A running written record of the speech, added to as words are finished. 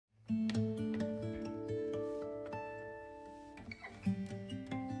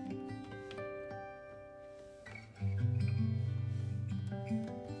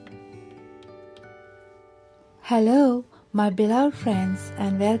Hello, my beloved friends,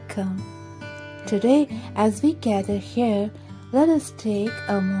 and welcome. Today, as we gather here, let us take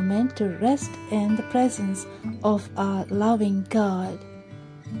a moment to rest in the presence of our loving God.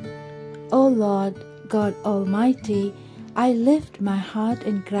 O Lord, God Almighty, I lift my heart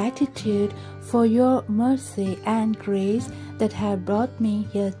in gratitude for your mercy and grace that have brought me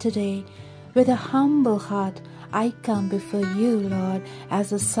here today. With a humble heart, I come before you, Lord,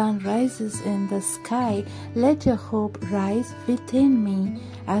 as the sun rises in the sky. Let your hope rise within me.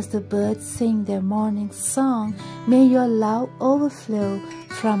 As the birds sing their morning song, may your love overflow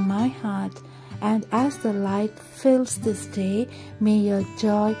from my heart. And as the light fills this day, may your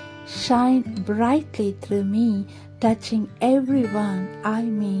joy shine brightly through me, touching everyone I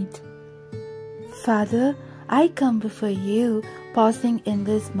meet. Father, I come before you, pausing in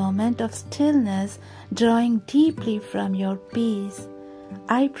this moment of stillness, drawing deeply from your peace.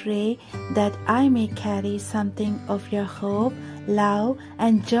 I pray that I may carry something of your hope, love,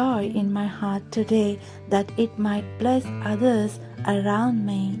 and joy in my heart today, that it might bless others around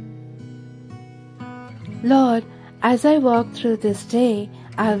me. Lord, as I walk through this day,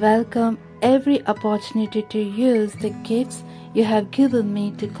 I welcome every opportunity to use the gifts you have given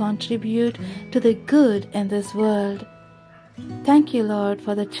me to contribute to the good in this world. Thank you, Lord,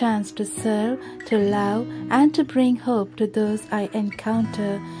 for the chance to serve, to love, and to bring hope to those I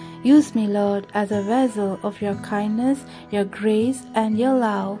encounter. Use me, Lord, as a vessel of your kindness, your grace, and your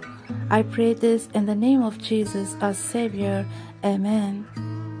love. I pray this in the name of Jesus, our Savior. Amen.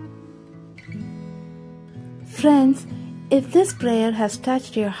 Friends, if this prayer has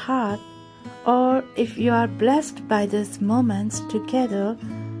touched your heart, or if you are blessed by these moments together,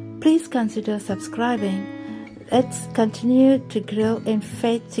 please consider subscribing. Let's continue to grow in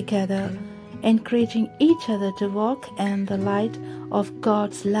faith together, encouraging each other to walk in the light of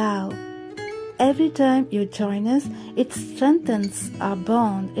God's love. Every time you join us, it strengthens our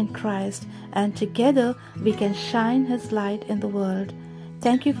bond in Christ, and together we can shine His light in the world.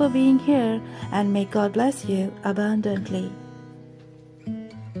 Thank you for being here, and may God bless you abundantly.